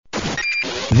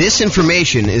This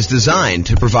information is designed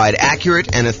to provide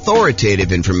accurate and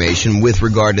authoritative information with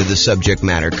regard to the subject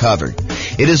matter covered.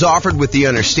 It is offered with the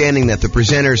understanding that the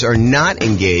presenters are not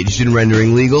engaged in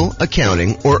rendering legal,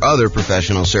 accounting, or other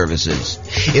professional services.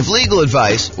 If legal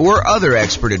advice or other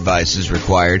expert advice is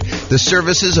required, the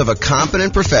services of a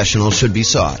competent professional should be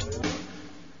sought.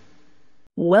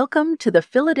 Welcome to the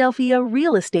Philadelphia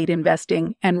Real Estate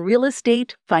Investing and Real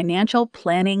Estate Financial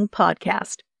Planning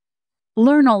Podcast.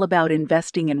 Learn all about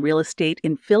investing in real estate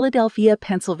in Philadelphia,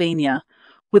 Pennsylvania,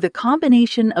 with a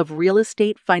combination of real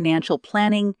estate financial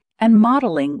planning and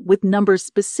modeling with numbers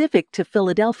specific to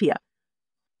Philadelphia,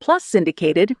 plus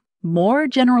syndicated, more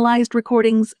generalized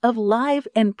recordings of live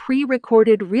and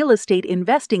pre-recorded real estate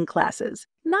investing classes,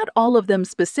 not all of them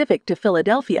specific to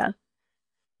Philadelphia.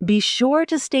 Be sure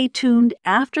to stay tuned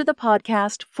after the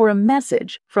podcast for a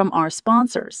message from our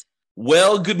sponsors.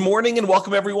 Well, good morning and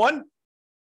welcome, everyone.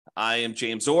 I am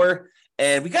James Orr,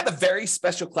 and we got a very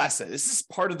special class today. This is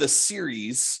part of the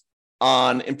series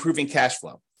on improving cash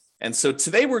flow. And so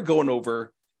today we're going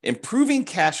over improving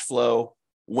cash flow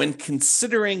when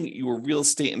considering your real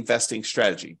estate investing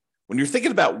strategy. When you're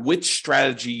thinking about which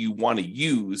strategy you want to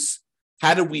use,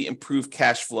 how do we improve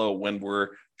cash flow when we're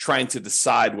trying to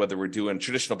decide whether we're doing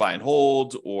traditional buy and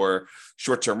hold or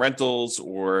short-term rentals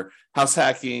or house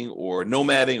hacking or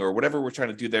nomading or whatever we're trying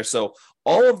to do there. So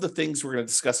all of the things we're going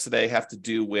to discuss today have to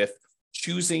do with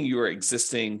choosing your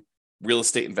existing real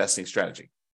estate investing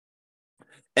strategy.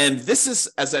 And this is,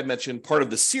 as I mentioned, part of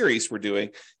the series we're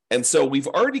doing. And so we've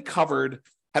already covered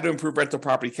how to improve rental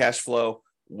property cash flow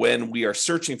when we are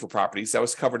searching for properties. That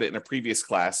was covered in a previous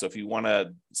class. So if you want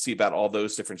to see about all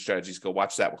those different strategies, go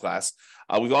watch that class.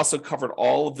 We've also covered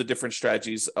all of the different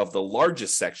strategies of the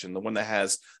largest section, the one that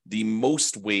has the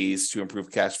most ways to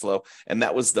improve cash flow, and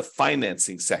that was the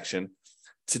financing section.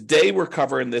 Today, we're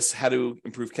covering this, how to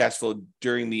improve cash flow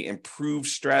during the improved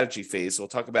strategy phase. So we'll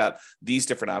talk about these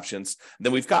different options. And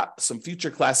then we've got some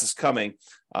future classes coming.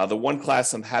 The one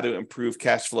class on how to improve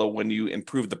cash flow when you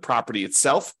improve the property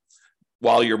itself,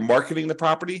 while you're marketing the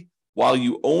property, while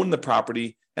you own the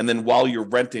property, and then while you're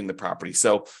renting the property.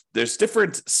 So there's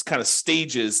different kind of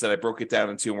stages that I broke it down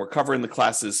into, and we're covering the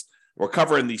classes, we're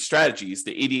covering the strategies,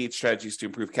 the 88 strategies to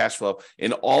improve cash flow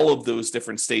in all of those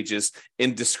different stages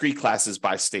in discrete classes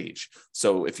by stage.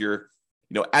 So if you're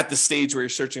at the stage where you're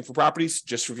searching for properties,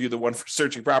 just review the one for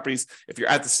searching properties. If you're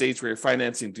at the stage where you're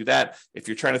financing, do that. If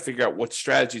you're trying to figure out what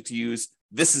strategy to use,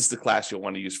 this is the class you'll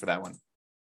want to use for that one.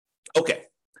 Okay.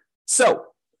 So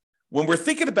when we're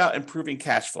thinking about improving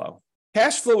cash flow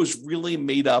is really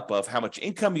made up of how much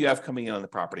income you have coming in on the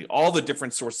property, all the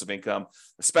different sources of income,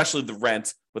 especially the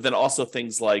rent, but then also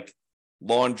things like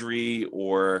laundry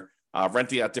or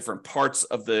renting out different parts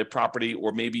of the property,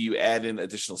 or maybe you add in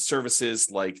additional services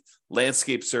like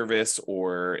landscape service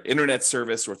or internet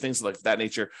service or things like that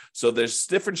nature. So there's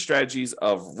different strategies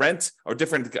of rent or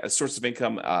different sources of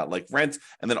income like rent,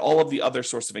 and then all of the other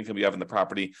sources of income you have in the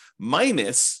property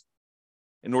minus.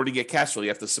 In order to get cash flow, you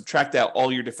have to subtract out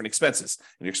all your different expenses.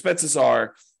 And your expenses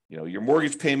are, your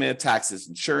mortgage payment, taxes,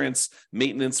 insurance,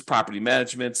 maintenance, property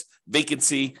management,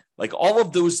 vacancy, like all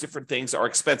of those different things are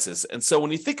expenses. And so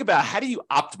when you think about how do you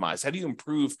optimize, how do you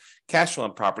improve cash flow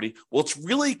on property? Well, it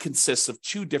really consists of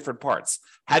two different parts.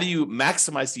 How do you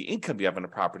maximize the income you have on a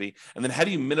property? And then how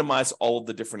do you minimize all of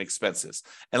the different expenses?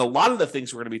 And a lot of the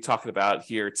things we're going to be talking about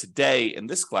here today in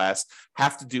this class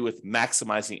have to do with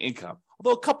maximizing income.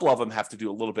 Although a couple of them have to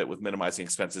do a little bit with minimizing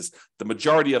expenses, the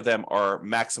majority of them are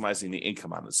maximizing the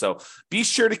income on it. So be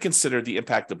sure to consider the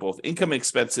impact of both income and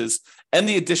expenses and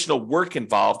the additional work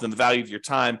involved and the value of your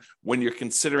time when you're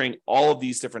considering all of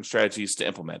these different strategies to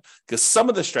implement. Because some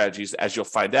of the strategies, as you'll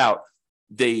find out,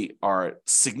 they are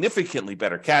significantly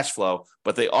better cash flow,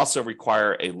 but they also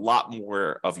require a lot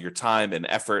more of your time and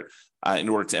effort in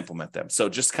order to implement them. So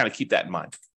just kind of keep that in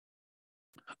mind.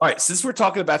 All right, since we're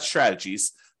talking about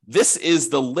strategies, this is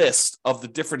the list of the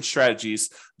different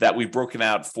strategies that we've broken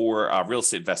out for real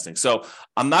estate investing. So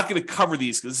I'm not going to cover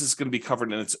these because this is going to be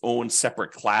covered in its own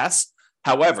separate class.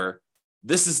 However,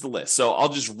 this is the list. So I'll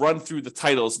just run through the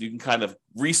titles and you can kind of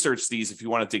research these if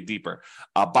you want to dig deeper.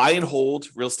 Buy and hold,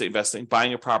 real estate investing,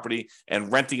 buying a property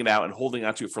and renting it out and holding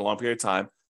onto it for a long period of time.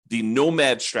 The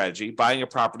nomad strategy, buying a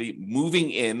property, moving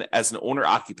in as an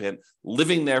owner-occupant,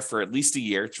 living there for at least a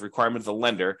year. It's a requirement of the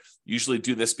lender. Usually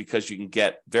do this because you can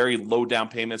get very low down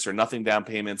payments or nothing down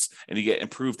payments, and you get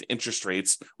improved interest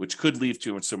rates, which could lead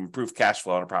to some improved cash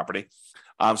flow on a property.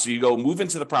 So you go move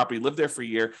into the property, live there for a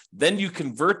year, then you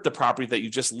convert the property that you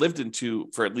just lived into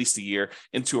for at least a year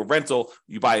into a rental.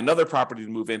 You buy another property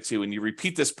to move into, and you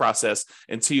repeat this process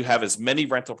until you have as many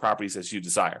rental properties as you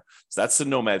desire. So that's the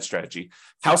nomad strategy.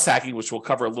 House hacking, which we'll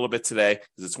cover a little bit today,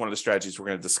 because it's one of the strategies we're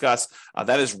going to discuss.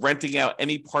 That is renting out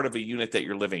any part of a unit that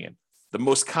you're living in. The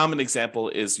most common example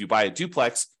is you buy a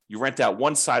duplex, you rent out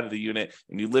one side of the unit,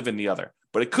 and you live in the other.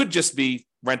 But it could just be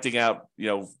renting out,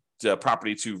 the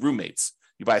property to roommates.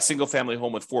 You buy a single family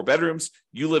home with 4 bedrooms,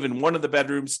 you live in one of the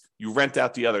bedrooms, you rent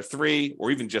out the other 3 or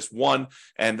even just one,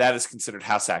 and that is considered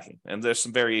house hacking. And there's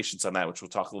some variations on that, which we'll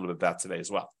talk a little bit about today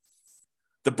as well.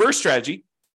 The BRRRR strategy: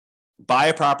 buy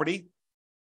a property,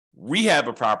 rehab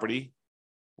a property,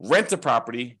 rent a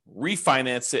property,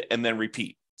 refinance it, and then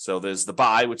repeat. So there's the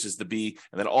buy, which is the B,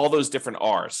 and then all those different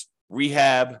R's: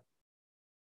 rehab,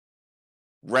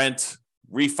 rent,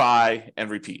 refi, and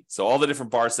repeat. So all the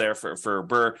different bars there for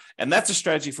BRRRR. And that's a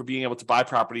strategy for being able to buy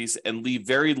properties and leave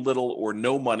very little or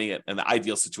no money in the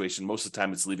ideal situation. Most of the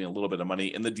time, it's leaving a little bit of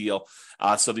money in the deal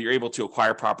so that you're able to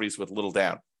acquire properties with little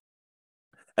down.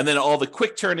 And then all the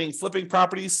quick turning, flipping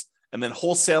properties, and then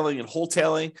wholesaling and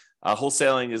wholetailing.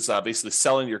 Wholesaling is basically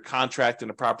selling your contract in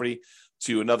a property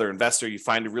to another investor. You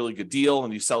find a really good deal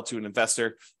and you sell to an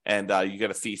investor, and you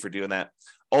get a fee for doing that.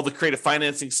 All the creative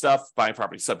financing stuff: buying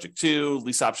property subject to,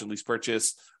 lease option, lease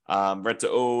purchase, rent to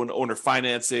own, owner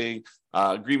financing,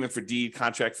 agreement for deed,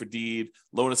 contract for deed,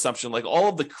 loan assumption, like all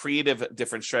of the creative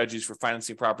different strategies for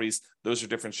financing properties. Those are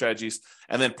different strategies.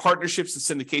 And then partnerships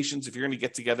and syndications: if you're going to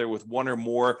get together with one or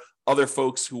more other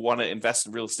folks who want to invest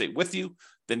in real estate with you,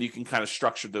 then you can kind of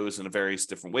structure those in various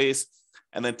different ways.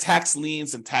 And then tax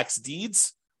liens and tax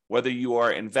deeds: whether you are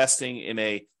investing in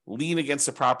a lien against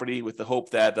a property with the hope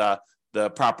that the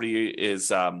property is,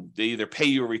 they either pay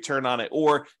you a return on it,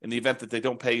 or in the event that they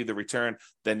don't pay you the return,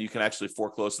 then you can actually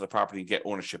foreclose on the property and get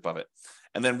ownership of it.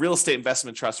 And then real estate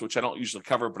investment trust, which I don't usually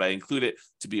cover, but I include it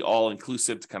to be all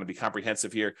inclusive, to kind of be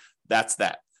comprehensive here. That's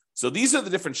that. So these are the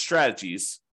different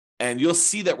strategies. And you'll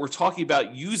see that we're talking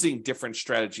about using different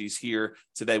strategies here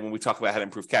today when we talk about how to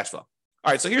improve cash flow.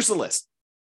 All right, so here's the list.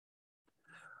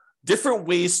 Different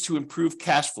ways to improve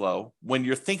cash flow when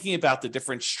you're thinking about the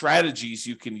different strategies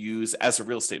you can use as a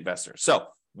real estate investor. So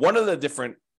one of the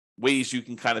different ways you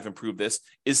can kind of improve this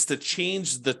is to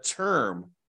change the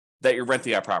term that you're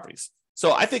renting out properties.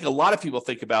 So I think a lot of people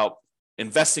think about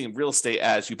investing in real estate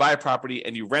as you buy a property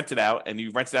and you rent it out, and you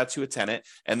rent it out to a tenant,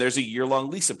 and there's a year-long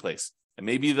lease in place. And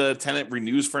maybe the tenant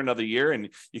renews for another year, and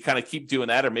you kind of keep doing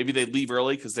that. Or maybe they leave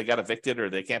early because they got evicted or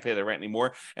they can't pay their rent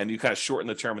anymore, and you kind of shorten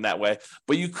the term in that way.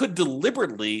 But you could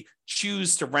deliberately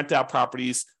choose to rent out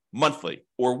properties monthly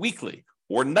or weekly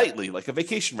or nightly, like a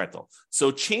vacation rental.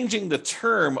 So changing the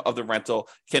term of the rental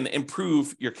can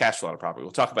improve your cash flow on a property.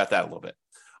 We'll talk about that a little bit.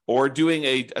 Or doing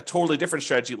a totally different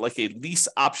strategy, like a lease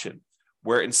option,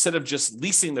 where instead of just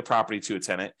leasing the property to a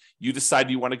tenant, you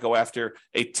decide you want to go after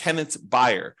a tenant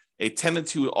buyer, a tenant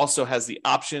who also has the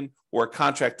option or a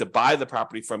contract to buy the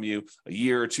property from you a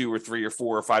year or 2 or 3 or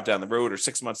 4 or 5 down the road, or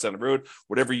 6 months down the road,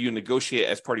 whatever you negotiate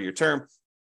as part of your term.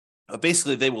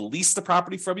 Basically, they will lease the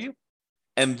property from you,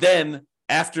 and then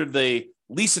after they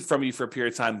lease it from you for a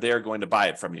period of time, they're going to buy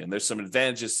it from you. And there's some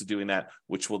advantages to doing that,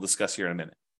 which we'll discuss here in a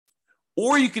minute.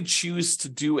 Or you could choose to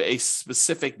do a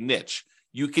specific niche.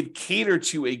 You could cater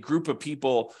to a group of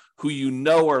people who you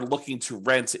know are looking to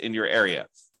rent in your area.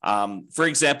 For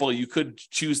example, you could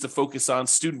choose to focus on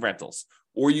student rentals,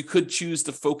 or you could choose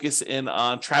to focus in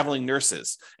on traveling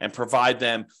nurses and provide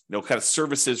them, kind of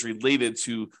services related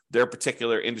to their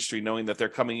particular industry, knowing that they're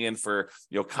coming in for,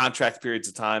 contract periods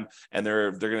of time, and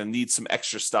they're going to need some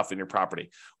extra stuff in your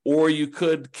property. Or you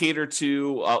could cater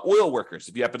to oil workers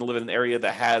if you happen to live in an area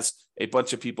that has a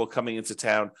bunch of people coming into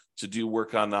town to do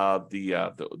work on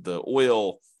the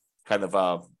oil kind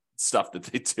of stuff that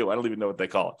they do. I don't even know what they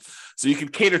call it. So you can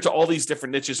cater to all these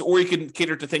different niches, or you can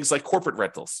cater to things like corporate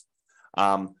rentals.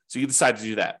 So you decide to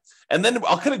do that. And then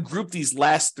I'll kind of group these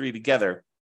last 3 together.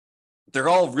 They're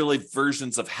all really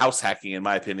versions of house hacking, in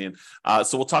my opinion.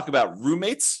 So we'll talk about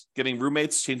roommates, getting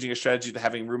roommates, changing a strategy to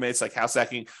having roommates, like house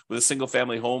hacking with a single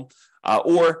family home,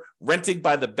 or renting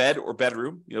by the bed or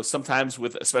bedroom. Sometimes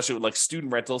especially with like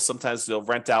student rentals, sometimes they'll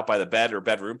rent out by the bed or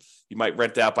bedroom. You might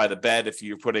rent out by the bed if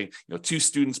you're putting 2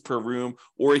 students per room,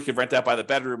 or you could rent out by the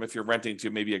bedroom if you're renting to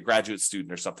maybe a graduate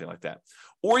student or something like that.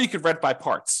 Or you could rent by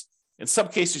parts. In some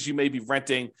cases, you may be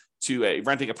renting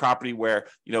a property where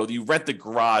you rent the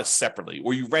garage separately,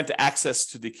 or you rent access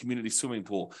to the community swimming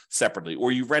pool separately,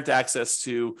 or you rent access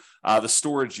to the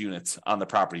storage units on the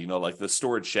property, like the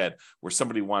storage shed where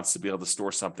somebody wants to be able to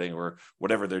store something or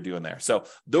whatever they're doing there. So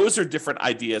those are different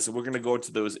ideas, and we're going to go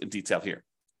into those in detail here.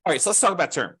 All right, so let's talk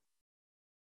about term.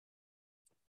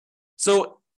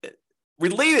 So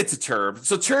related to term,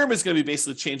 so term is going to be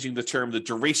basically changing the term, the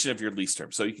duration of your lease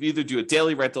term. So you can either do a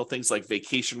daily rental, things like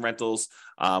vacation rentals,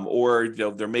 or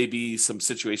there may be some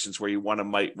situations where you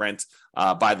might rent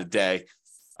by the day,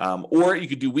 or you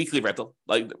could do weekly rental.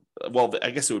 I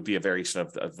guess it would be a variation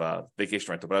of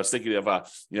vacation rental. But I was thinking of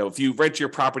if you rent your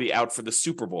property out for the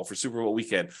Super Bowl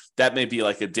weekend, that may be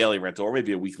like a daily rental or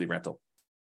maybe a weekly rental.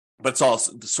 But it's all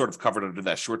sort of covered under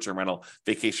that short-term rental,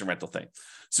 vacation rental thing.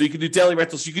 So you can do daily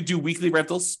rentals. You could do weekly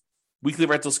rentals. Weekly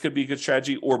rentals could be a good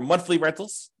strategy, or monthly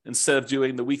rentals. Instead of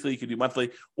doing the weekly, you could do monthly.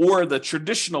 Or the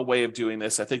traditional way of doing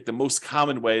this, I think the most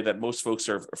common way that most folks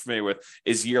are familiar with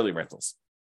is yearly rentals.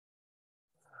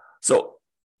 So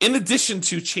in addition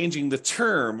to changing the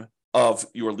term of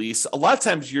your lease, a lot of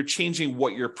times you're changing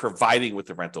what you're providing with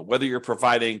the rental, whether you're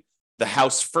providing the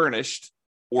house furnished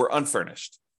or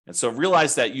unfurnished. And so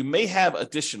realize that you may have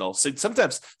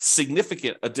sometimes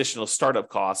significant additional startup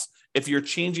costs if you're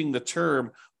changing the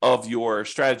term of your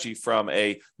strategy from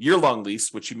a year-long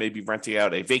lease, which you may be renting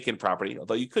out a vacant property,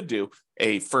 although you could do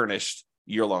a furnished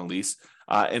year-long lease,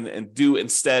 and do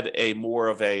instead a more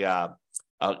of a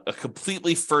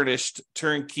completely furnished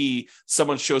turnkey.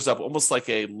 Someone shows up almost like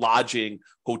a lodging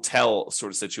hotel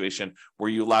sort of situation where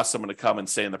you allow someone to come and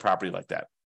stay in the property like that.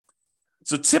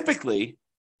 So typically,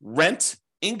 rent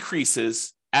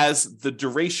increases as the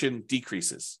duration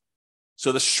decreases.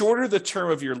 So the shorter the term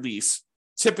of your lease,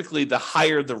 typically the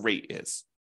higher the rate is.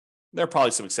 There are probably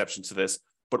some exceptions to this,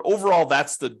 but overall,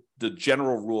 that's the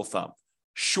general rule of thumb.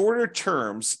 Shorter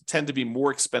terms tend to be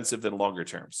more expensive than longer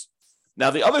terms. Now,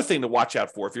 the other thing to watch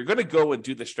out for, if you're going to go and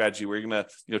do the strategy where you're going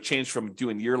to change from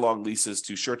doing year-long leases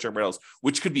to short-term rentals,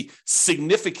 which could be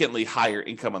significantly higher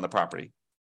income on the property,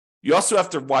 you also have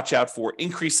to watch out for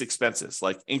increased expenses,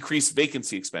 like increased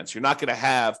vacancy expense. You're not going to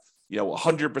have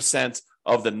 100%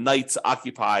 of the nights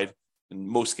occupied in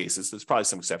most cases. There's probably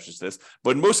some exceptions to this,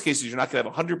 but in most cases, you're not going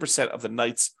to have 100% of the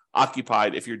nights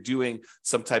occupied if you're doing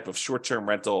some type of short-term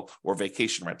rental or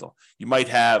vacation rental. You might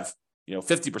have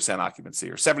 50%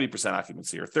 occupancy or 70%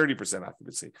 occupancy or 30%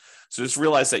 occupancy. So just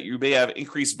realize that you may have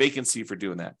increased vacancy for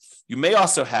doing that. You may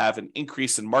also have an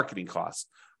increase in marketing costs.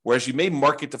 Whereas you may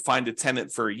market to find a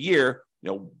tenant for a year,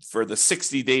 for the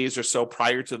 60 days or so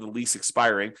prior to the lease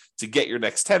expiring to get your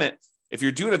next tenant. If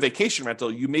you're doing a vacation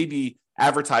rental, you may be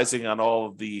advertising on all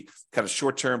of the kind of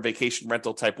short-term vacation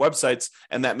rental type websites,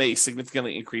 and that may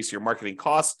significantly increase your marketing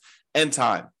costs and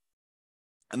time.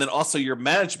 And then also your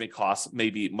management costs may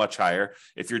be much higher.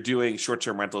 If you're doing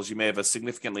short-term rentals, you may have a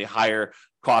significantly higher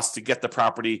cost to get the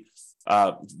property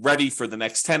ready for the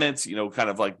next tenants, kind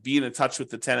of like being in touch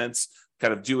with the tenants,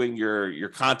 kind of doing your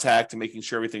contact and making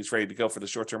sure everything's ready to go for the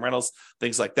short-term rentals.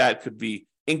 Things like that could be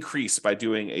increased by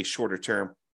doing a shorter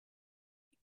term.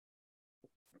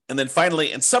 And then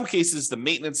finally, in some cases, the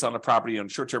maintenance on a property on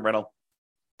short-term rental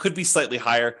could be slightly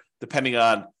higher depending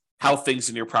on how things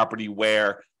in your property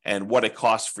wear and what it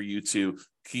costs for you to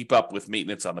keep up with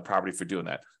maintenance on the property for doing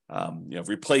that.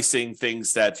 Replacing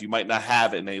things that you might not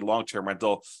have in a long-term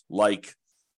rental, like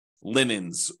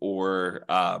linens or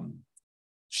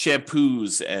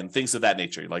shampoos and things of that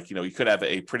nature. You could have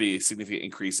a pretty significant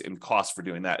increase in cost for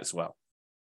doing that as well.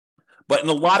 But in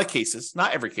a lot of cases,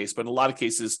 not every case, but in a lot of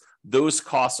cases, those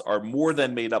costs are more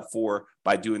than made up for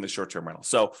by doing the short-term rental.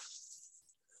 So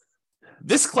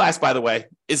this class, by the way,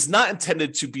 is not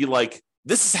intended to be like,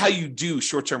 this is how you do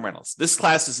short-term rentals. This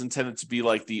class is intended to be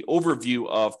like the overview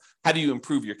of how do you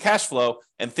improve your cash flow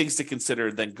and things to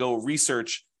consider, then go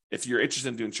research. If you're interested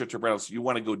in doing short-term rentals, you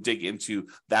want to go dig into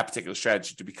that particular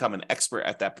strategy to become an expert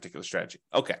at that particular strategy.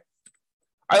 Okay. All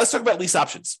right, let's talk about lease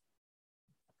options.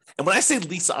 And when I say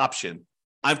lease option,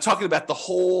 I'm talking about the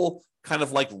whole kind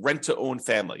of like rent-to-own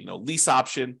family. Lease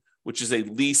option, which is a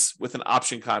lease with an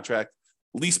option contract.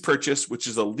 Lease purchase, which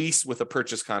is a lease with a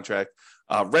purchase contract.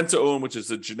 Rent-to-own, which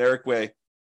is a generic way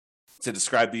to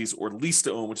describe these, or lease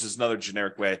to own, which is another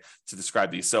generic way to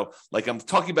describe these. So I'm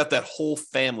talking about that whole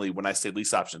family when I say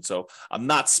lease option. So I'm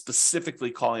not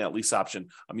specifically calling out lease option.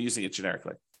 I'm using it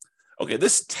generically. Okay,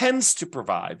 this tends to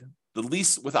provide the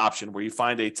lease with option where you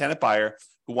find a tenant buyer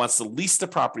who wants to lease the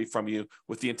property from you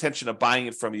with the intention of buying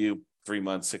it from you 3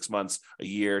 months, 6 months, a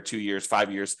year, 2 years,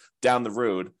 5 years down the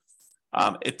road.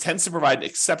 It tends to provide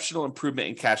exceptional improvement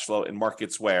in cash flow in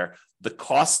markets where the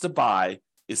cost to buy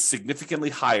is significantly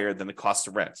higher than the cost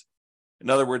to rent. In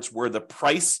other words, where the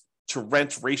price to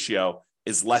rent ratio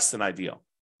is less than ideal.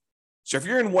 So if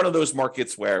you're in one of those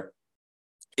markets where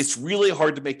it's really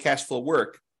hard to make cash flow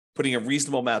work, putting a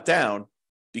reasonable amount down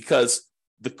because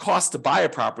the cost to buy a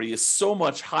property is so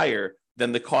much higher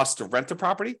than the cost to rent a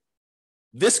property,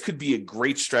 this could be a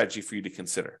great strategy for you to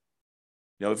consider.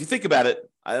 If you think about it,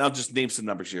 and I'll just name some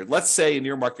numbers here. Let's say in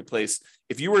your marketplace,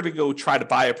 if you were to go try to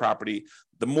buy a property,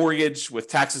 the mortgage with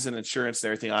taxes and insurance and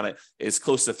everything on it is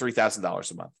close to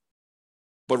 $3,000 a month.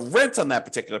 But rent on that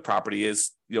particular property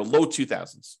is, low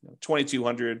 2000s,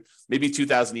 2,200, maybe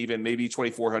 2,000 even, maybe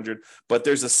 2,400. But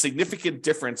there's a significant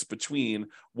difference between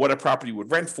what a property would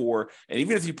rent for, and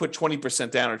even if you put 20%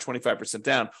 down or 25%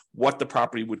 down, what the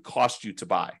property would cost you to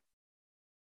buy.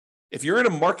 If you're in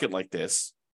a market like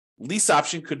this, lease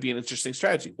option could be an interesting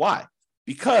strategy. Why?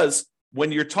 Because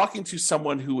when you're talking to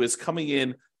someone who is coming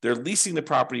in, they're leasing the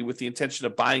property with the intention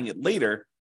of buying it later,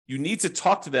 you need to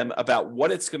talk to them about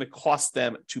what it's going to cost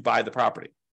them to buy the property.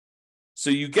 So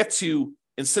you get to,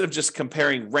 instead of just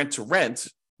comparing rent to rent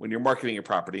when you're marketing your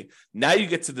property, now you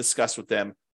get to discuss with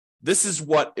them, this is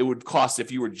what it would cost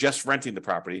if you were just renting the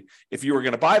property. If you were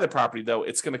going to buy the property, though,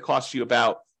 it's going to cost you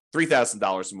about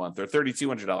 $3,000 a month or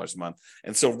 $3,200 a month.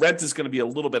 And so rent is going to be a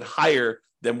little bit higher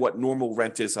than what normal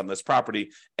rent is on this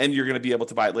property, and you're going to be able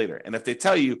to buy it later. And if they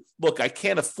tell you, look, I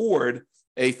can't afford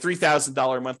a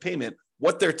 $3,000 a month payment,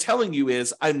 what they're telling you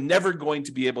is, I'm never going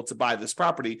to be able to buy this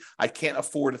property. I can't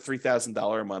afford a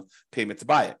 $3,000 a month payment to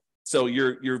buy it. So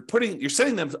you're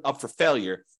setting them up for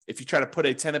failure if you try to put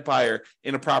a tenant buyer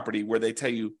in a property where they tell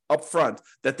you up front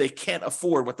that they can't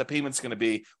afford what the payment's going to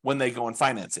be when they go and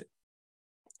finance it.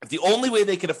 If the only way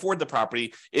they can afford the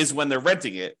property is when they're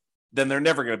renting it, then they're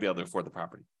never going to be able to afford the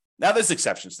property. Now, there's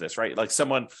exceptions to this, right? Like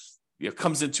someone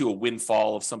comes into a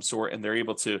windfall of some sort and they're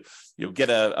able to get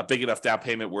a big enough down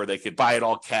payment where they could buy it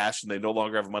all cash and they no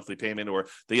longer have a monthly payment, or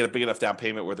they get a big enough down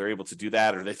payment where they're able to do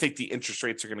that, or they think the interest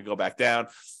rates are going to go back down.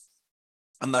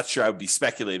 I'm not sure I would be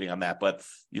speculating on that, but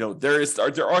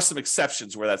there are some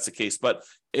exceptions where that's the case. But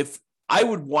if I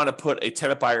would want to put a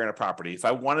tenant buyer in a property, if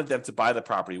I wanted them to buy the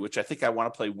property, which I think I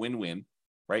want to play win-win,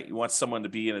 right? You want someone to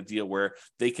be in a deal where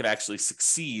they can actually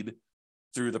succeed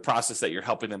through the process that you're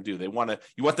helping them do. You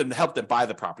want them to help them buy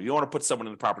the property. You don't want to put someone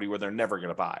in the property where they're never going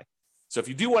to buy. So if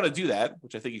you do want to do that,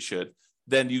 which I think you should,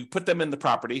 then you put them in the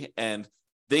property and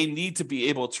they need to be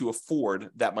able to afford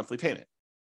that monthly payment.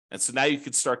 And so now you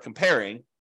can start comparing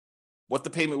what the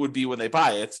payment would be when they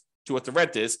buy it to what the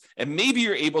rent is, and maybe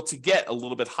you're able to get a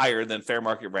little bit higher than fair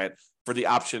market rent for the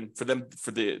option for them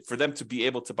to be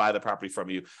able to buy the property from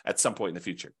you at some point in the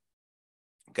future.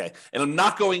 Okay. And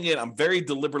I'm very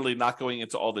deliberately not going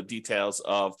into all the details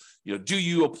of, do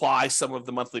you apply some of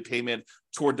the monthly payment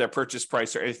toward their purchase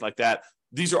price or anything like that?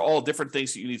 These are all different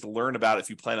things that you need to learn about if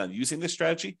you plan on using this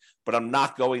strategy, but I'm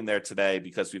not going there today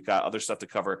because we've got other stuff to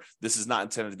cover. This is not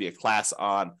intended to be a class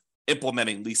on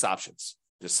implementing lease options.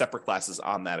 There's separate classes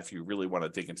on that if you really want to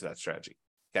dig into that strategy.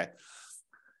 Okay.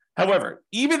 However,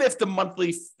 even if the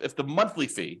monthly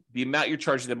fee, the amount you're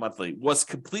charging them monthly, was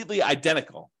completely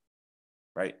identical,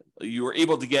 right? You were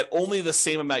able to get only the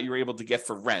same amount you were able to get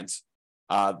for rent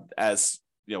as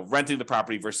renting the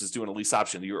property versus doing a lease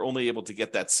option. You're only able to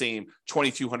get that same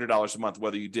 $2,200 a month,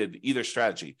 whether you did either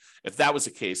strategy. If that was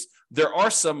the case, there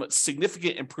are some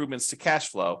significant improvements to cash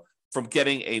flow from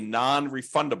getting a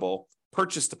non-refundable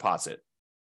purchase deposit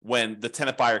when the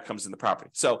tenant buyer comes in the property.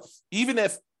 So even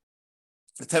if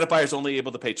the tenant buyer is only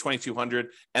able to pay $2,200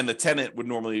 and the tenant would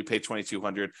normally pay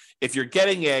 $2,200, if you're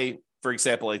getting for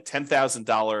example, a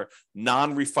 $10,000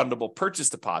 non-refundable purchase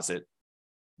deposit,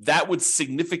 that would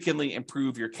significantly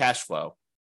improve your cash flow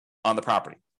on the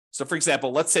property. So for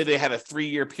example, let's say they had a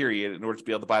 3-year period in order to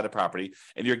be able to buy the property,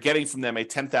 and you're getting from them a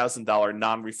 $10,000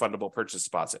 non-refundable purchase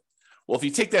deposit. Well, if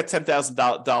you take that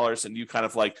 $10,000 and you kind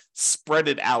of like spread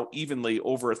it out evenly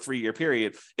over a 3-year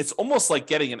period, it's almost like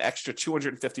getting an extra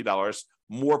 $250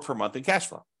 more per month in cash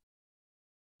flow.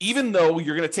 Even though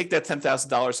you're going to take that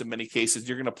 $10,000 in many cases,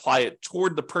 you're going to apply it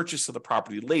toward the purchase of the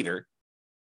property later.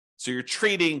 So you're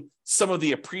trading some of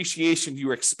the appreciation you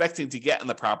were expecting to get in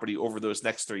the property over those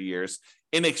next 3 years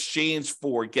in exchange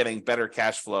for getting better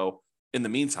cash flow in the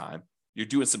meantime. You're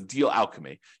doing some deal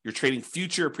alchemy. You're trading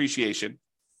future appreciation,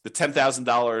 the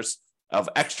 $10,000 of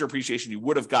extra appreciation you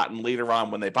would have gotten later on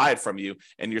when they buy it from you.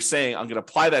 And you're saying, I'm going to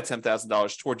apply that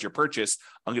 $10,000 towards your purchase.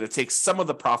 I'm going to take some of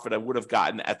the profit I would have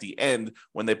gotten at the end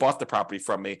when they bought the property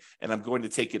from me, and I'm going to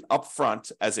take it up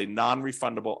front as a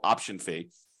non-refundable option fee,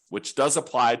 which does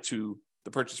apply to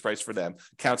the purchase price for them,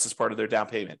 counts as part of their down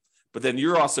payment. But then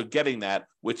you're also getting that,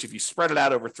 which if you spread it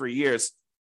out over 3 years,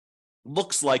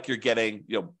 looks like you're getting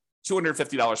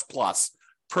 $250 plus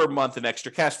per month in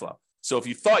extra cash flow. So if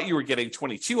you thought you were getting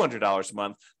 $2,200 a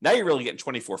month, now you're really getting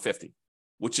 $2,450,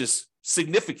 which is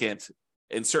significant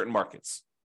in certain markets,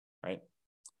 right?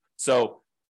 So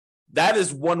that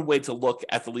is one way to look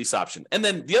at the lease option. And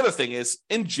then the other thing is,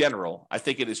 in general, I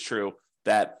think it is true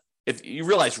that if you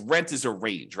realize rent is a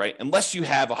range, right? Unless you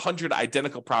have 100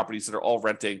 identical properties that are all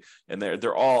renting and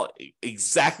they're all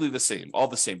exactly the same, all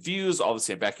the same views, all the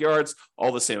same backyards,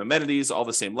 all the same amenities, all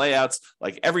the same layouts,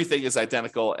 like everything is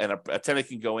identical, and a tenant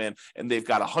can go in and they've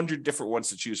got 100 different ones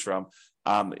to choose from,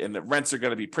 and the rents are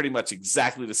going to be pretty much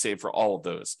exactly the same for all of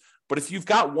those. But if you've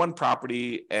got one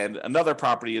property and another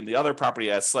property, and the other property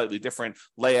has slightly different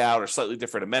layout or slightly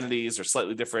different amenities or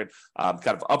slightly different kind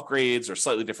of upgrades or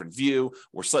slightly different view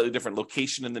or slightly different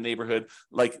location in the neighborhood,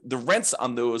 like the rents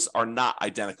on those are not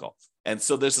identical. And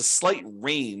so there's a slight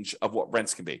range of what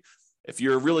rents can be. If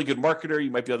you're a really good marketer,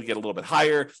 you might be able to get a little bit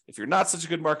higher. If you're not such a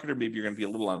good marketer, maybe you're going to be a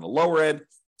little on the lower end.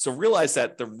 So realize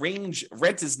that the range,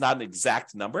 rent is not an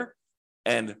exact number,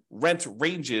 and rent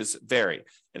ranges vary.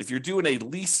 And if you're doing a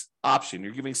lease option,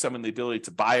 you're giving someone the ability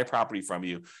to buy a property from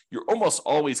you, you're almost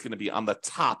always going to be on the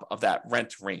top of that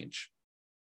rent range.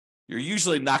 You're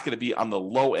usually not going to be on the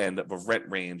low end of a rent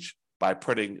range by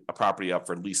putting a property up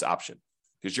for lease option,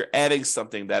 because you're adding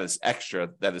something that is extra,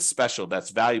 that is special,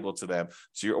 that's valuable to them.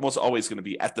 So you're almost always going to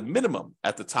be at the minimum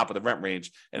at the top of the rent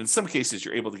range. And in some cases,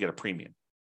 you're able to get a premium.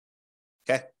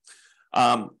 Okay.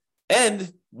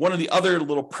 And one of the other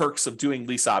little perks of doing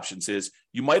lease options is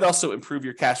you might also improve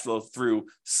your cash flow through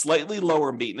slightly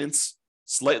lower maintenance,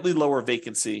 slightly lower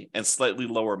vacancy, and slightly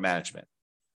lower management.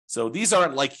 So these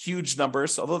aren't like huge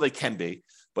numbers, although they can be,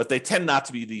 but they tend not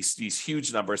to be these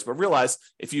huge numbers. But realize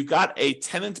if you've got a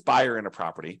tenant buyer in a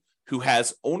property who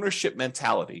has ownership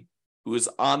mentality, who is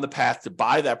on the path to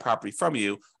buy that property from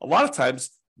you, a lot of times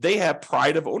they have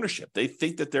pride of ownership. They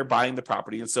think that they're buying the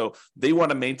property, and so they want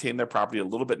to maintain their property a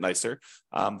little bit nicer.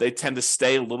 They tend to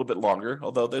stay a little bit longer,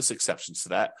 although there's exceptions to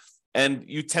that. And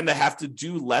you tend to have to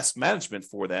do less management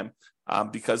for them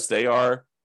because they are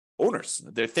owners.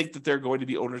 They think that they're going to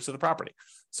be owners of the property.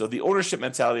 So the ownership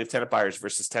mentality of tenant buyers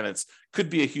versus tenants could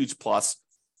be a huge plus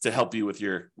to help you with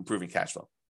your improving cash flow.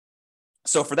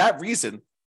 So for that reason,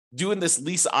 doing this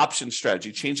lease option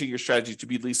strategy, changing your strategy to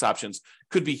be lease options,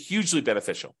 could be hugely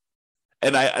beneficial.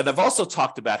 And I've also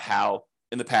talked about how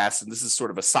in the past, and this is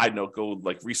sort of a side note, go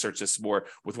like research this more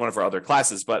with one of our other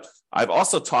classes, but I've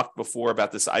also talked before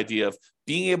about this idea of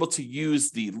being able to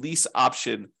use the lease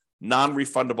option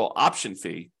non-refundable option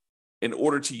fee in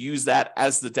order to use that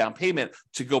as the down payment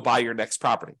to go buy your next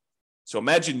property. So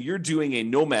imagine you're doing a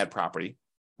nomad property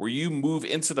where you move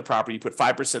into the property, you put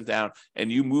 5% down,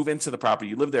 and you move into the property,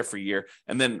 you live there for a year.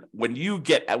 And then when you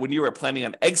are planning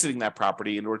on exiting that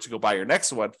property in order to go buy your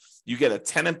next one, you get a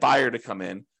tenant buyer to come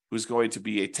in who's going to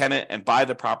be a tenant and buy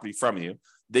the property from you.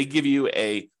 They give you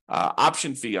a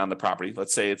option fee on the property.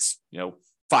 Let's say it's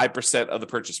 5% of the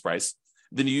purchase price.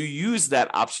 Then you use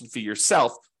that option fee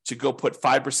yourself to go put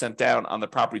 5% down on the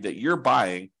property that you're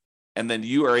buying, and then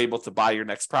you are able to buy your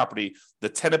next property. The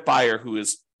tenant buyer who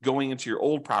is going into your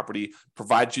old property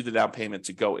provides you the down payment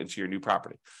to go into your new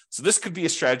property. So this could be a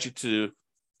strategy to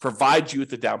provide you with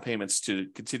the down payments to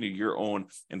continue your own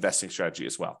investing strategy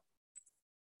as well.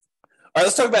 All right,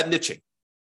 let's talk about niching.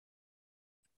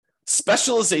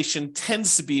 Specialization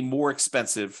tends to be more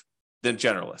expensive than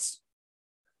generalists.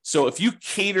 So if you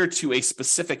cater to a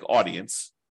specific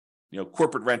audience,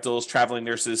 corporate rentals, traveling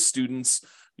nurses, students,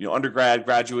 undergrad,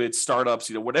 graduates,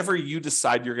 startups, whatever you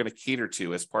decide you're going to cater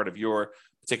to as part of your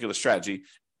particular strategy,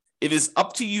 it is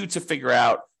up to you to figure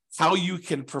out how you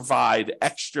can provide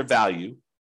extra value,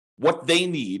 what they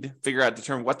need,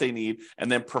 determine what they need,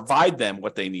 and then provide them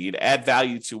what they need, add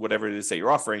value to whatever it is that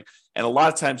you're offering. And a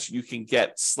lot of times you can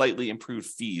get slightly improved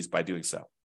fees by doing so.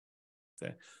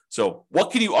 Okay. So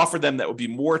what can you offer them that would be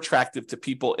more attractive to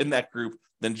people in that group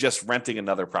than just renting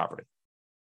another property?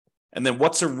 And then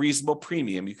what's a reasonable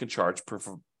premium you can charge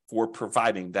for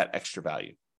providing that extra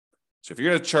value? So if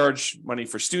you're going to charge money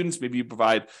for students, maybe you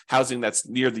provide housing that's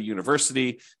near the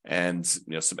university and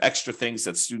some extra things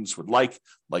that students would like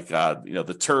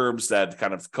the terms that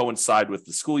kind of coincide with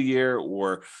the school year,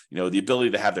 or the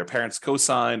ability to have their parents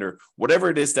co-sign, or whatever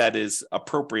it is that is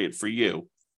appropriate for you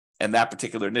and that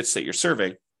particular niche that you're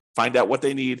serving. Find out what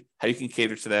they need, how you can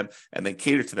cater to them, and then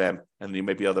cater to them, and then you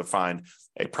may be able to find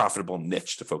a profitable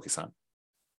niche to focus on.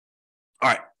 All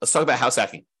right, let's talk about house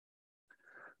hacking.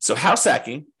 So house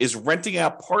hacking is renting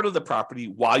out part of the property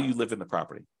while you live in the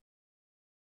property.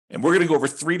 And we're going to go over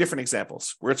 3 different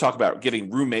examples. We're going to talk about getting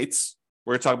roommates.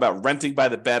 We're going to talk about renting by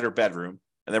the bed or bedroom.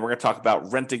 And then we're going to talk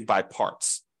about renting by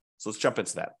parts. So let's jump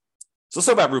into that. So let's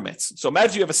talk about roommates. So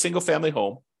imagine you have a single family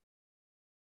home.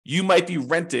 You might be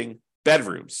renting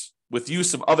bedrooms with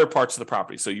use of other parts of the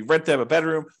property. So you rent them a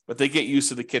bedroom, but they get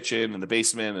use of the kitchen and the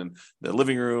basement and the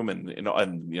living room and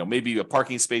maybe a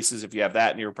parking spaces if you have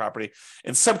that in your property.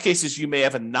 In some cases, you may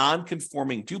have a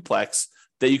non-conforming duplex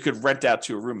that you could rent out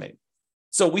to a roommate.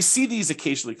 So we see these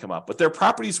occasionally come up, but they're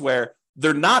properties where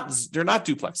they're not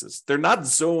duplexes. They're not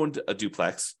zoned a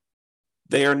duplex.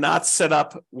 They are not set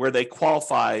up where they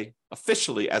qualify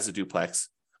officially as a duplex,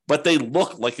 but they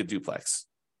look like a duplex.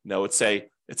 It's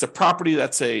a property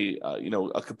that's a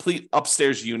complete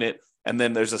upstairs unit, and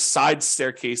then there's a side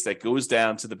staircase that goes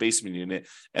down to the basement unit,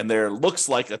 and there looks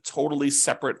like a totally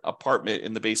separate apartment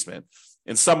in the basement.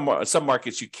 In some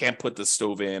markets, you can't put the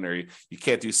stove in, or you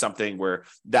can't do something where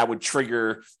that would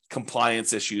trigger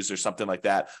compliance issues or something like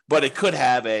that. But it could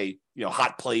have a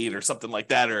hot plate or something like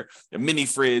that, or a mini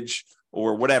fridge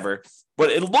or whatever.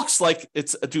 But it looks like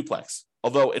it's a duplex,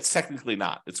 although it's technically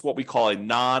not. It's what we call a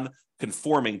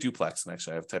non-conforming duplex. And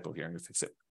actually, I have a typo here. I'm going to fix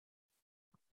it.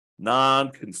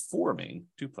 Non-conforming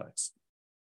duplex.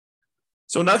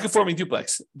 So non-conforming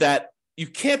duplex that you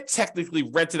can't technically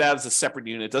rent it out as a separate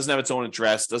unit. It doesn't have its own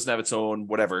address, doesn't have its own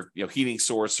whatever, heating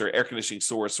source or air conditioning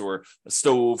source or a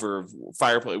stove or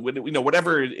fireplace,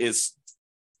 whatever it is,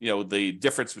 the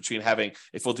difference between having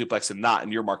a full duplex and not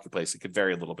in your marketplace, it could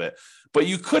vary a little bit. But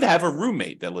you could have a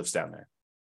roommate that lives down there.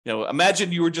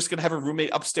 Imagine you were just going to have a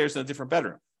roommate upstairs in a different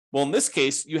bedroom. Well, in this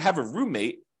case, you have a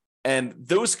roommate, and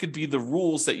those could be the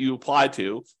rules that you apply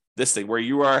to this thing where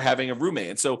you are having a roommate.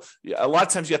 And so a lot of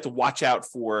times you have to watch out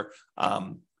for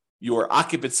your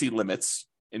occupancy limits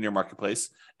in your marketplace,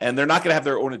 and they're not going to have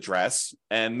their own address.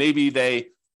 And maybe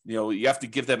you have to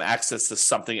give them access to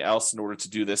something else in order to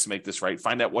do this, make this right.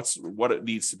 Find out what it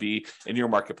needs to be in your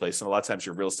marketplace. And a lot of times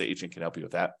your real estate agent can help you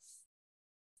with that.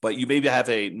 But you maybe have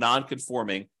a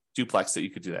non-conforming duplex that you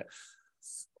could do that.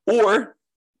 Or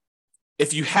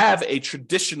if you have a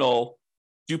traditional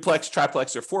duplex,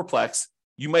 triplex, or fourplex,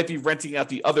 you might be renting out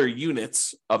the other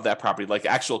units of that property, like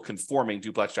actual conforming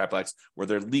duplex, triplex, where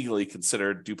they're legally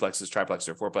considered duplexes, triplexes,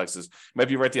 or fourplexes. You might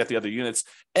be renting out the other units.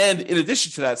 And in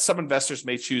addition to that, some investors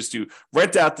may choose to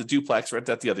rent out the duplex, rent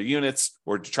out the other units,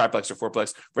 or triplex or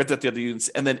fourplex, rent out the other units.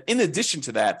 And then in addition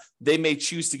to that, they may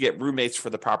choose to get roommates for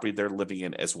the property they're living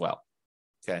in as well.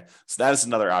 Okay, so that is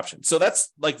another option. So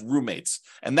that's like roommates,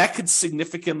 and that could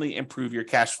significantly improve your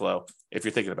cash flow if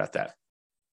you're thinking about that.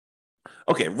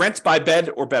 Okay, rent by bed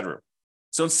or bedroom.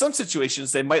 So in some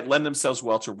situations, they might lend themselves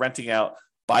well to renting out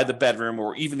by the bedroom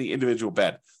or even the individual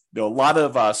bed. A lot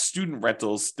of student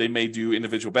rentals, they may do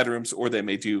individual bedrooms, or they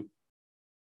may do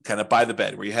kind of by the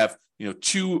bed, where you have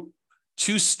two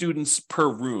students per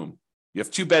room. You have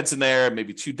two beds in there,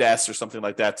 maybe two desks or something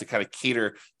like that to kind of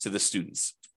cater to the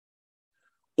students.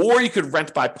 Or you could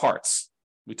rent by parts.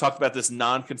 We talked about this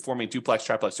non-conforming duplex,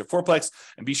 triplex, or fourplex,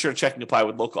 and be sure to check and comply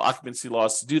with local occupancy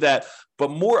laws to do that.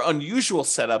 But more unusual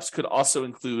setups could also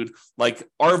include like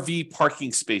RV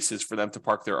parking spaces for them to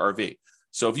park their RV.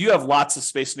 So if you have lots of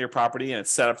space in your property and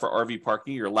it's set up for RV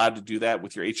parking, you're allowed to do that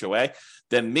with your HOA,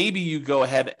 then maybe you go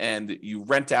ahead and you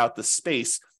rent out the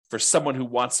space for someone who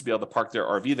wants to be able to park their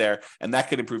RV there, and that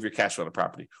could improve your cash flow on the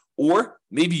property. Or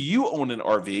maybe you own an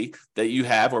RV that you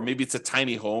have, or maybe it's a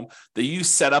tiny home that you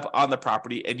set up on the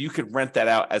property, and you could rent that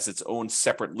out as its own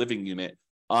separate living unit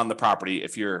on the property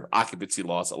if your occupancy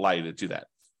laws allow you to do that.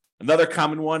 Another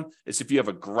common one is if you have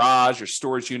a garage or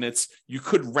storage units, you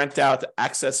could rent out the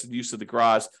access and use of the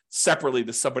garage separately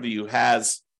to somebody who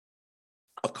has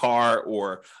a car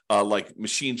or like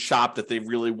machine shop that they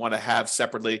really want to have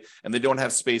separately, and they don't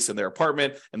have space in their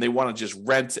apartment, and they want to just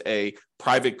rent a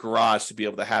private garage to be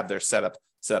able to have their setup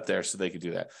there so they can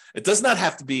do that. It does not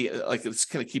have to be, like, it's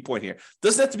kind of key point here, it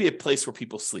doesn't have to be a place where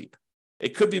people sleep.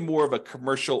 It could be more of a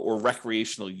commercial or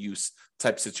recreational use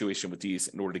type situation with these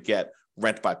in order to get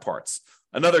rent by parts.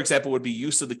 Another example would be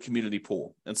use of the community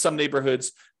pool. In some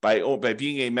neighborhoods, by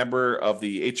being a member of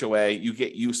the HOA, you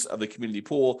get use of the community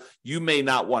pool. You may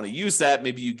not want to use that.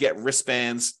 Maybe you get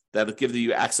wristbands that'll give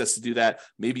you access to do that.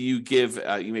 Maybe you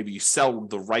maybe you sell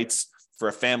the rights for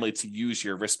a family to use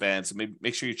your wristbands. Maybe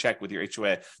make sure you check with your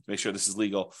HOA to make sure this is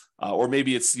legal. Or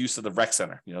maybe it's use of the rec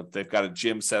center. They've got a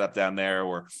gym set up down there,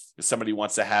 or if somebody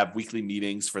wants to have weekly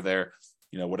meetings for their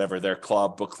whatever, their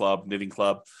club, book club, knitting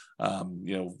club,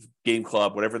 game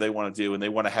club, whatever they want to do, and they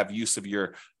want to have use of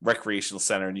your recreational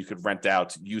center, and you could rent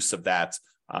out use of that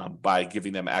by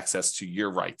giving them access to your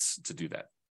rights to do that.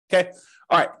 Okay.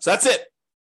 All right. So that's it.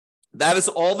 That is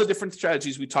all the different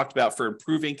strategies we talked about for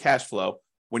improving cash flow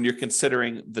when you're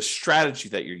considering the strategy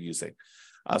that you're using.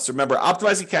 So remember,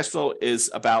 optimizing cash flow is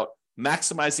about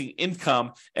maximizing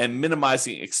income and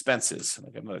minimizing expenses.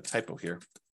 I got another typo here.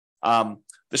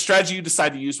 The strategy you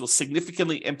decide to use will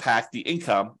significantly impact the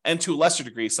income and, to a lesser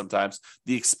degree sometimes,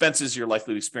 the expenses you're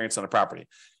likely to experience on a property.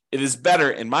 It is better,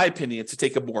 in my opinion, to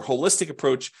take a more holistic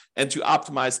approach and to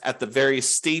optimize at the various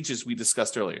stages we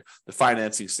discussed earlier: the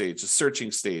financing stage, the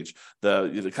searching stage,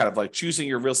 the kind of like choosing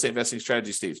your real estate investing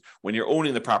strategy stage, when you're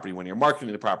owning the property, when you're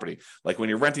marketing the property, like when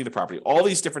you're renting the property, all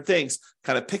these different things.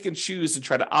 Kind of pick and choose and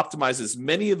try to optimize as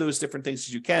many of those different things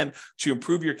as you can to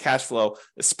improve your cash flow,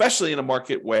 especially in a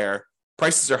market where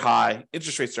prices are high,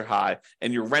 interest rates are high,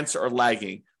 and your rents are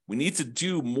lagging. We need to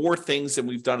do more things than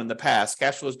we've done in the past.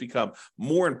 Cash flow has become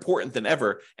more important than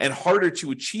ever and harder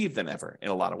to achieve than ever in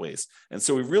a lot of ways. And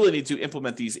so we really need to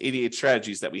implement these 88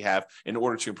 strategies that we have in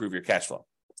order to improve your cash flow.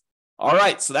 All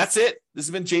right, so that's it. This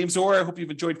has been James Orr. I hope you've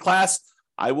enjoyed class.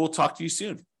 I will talk to you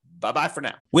soon. Bye-bye for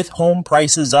now. With home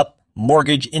prices up,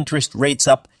 mortgage interest rates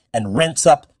up, and rents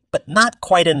up, but not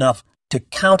quite enough to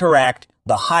counteract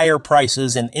the higher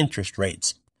prices and interest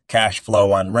rates, cash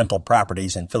flow on rental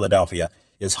properties in Philadelphia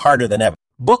is harder than ever.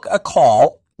 Book a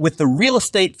call with the Real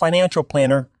Estate Financial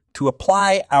Planner to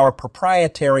apply our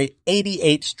proprietary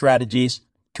 88 strategies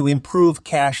to improve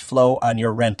cash flow on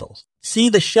your rentals. See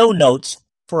the show notes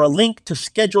for a link to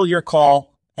schedule your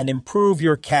call and improve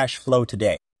your cash flow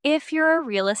today. If you're a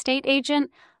real estate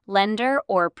agent, lender,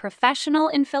 or professional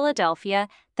in Philadelphia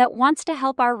that wants to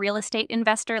help our real estate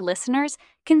investor listeners,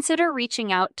 consider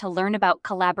reaching out to learn about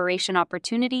collaboration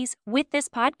opportunities with this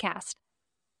podcast.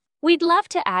 We'd love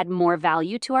to add more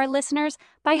value to our listeners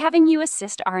by having you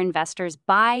assist our investors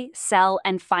buy, sell,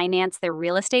 and finance their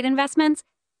real estate investments.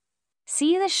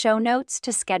 See the show notes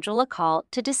to schedule a call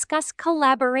to discuss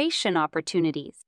collaboration opportunities.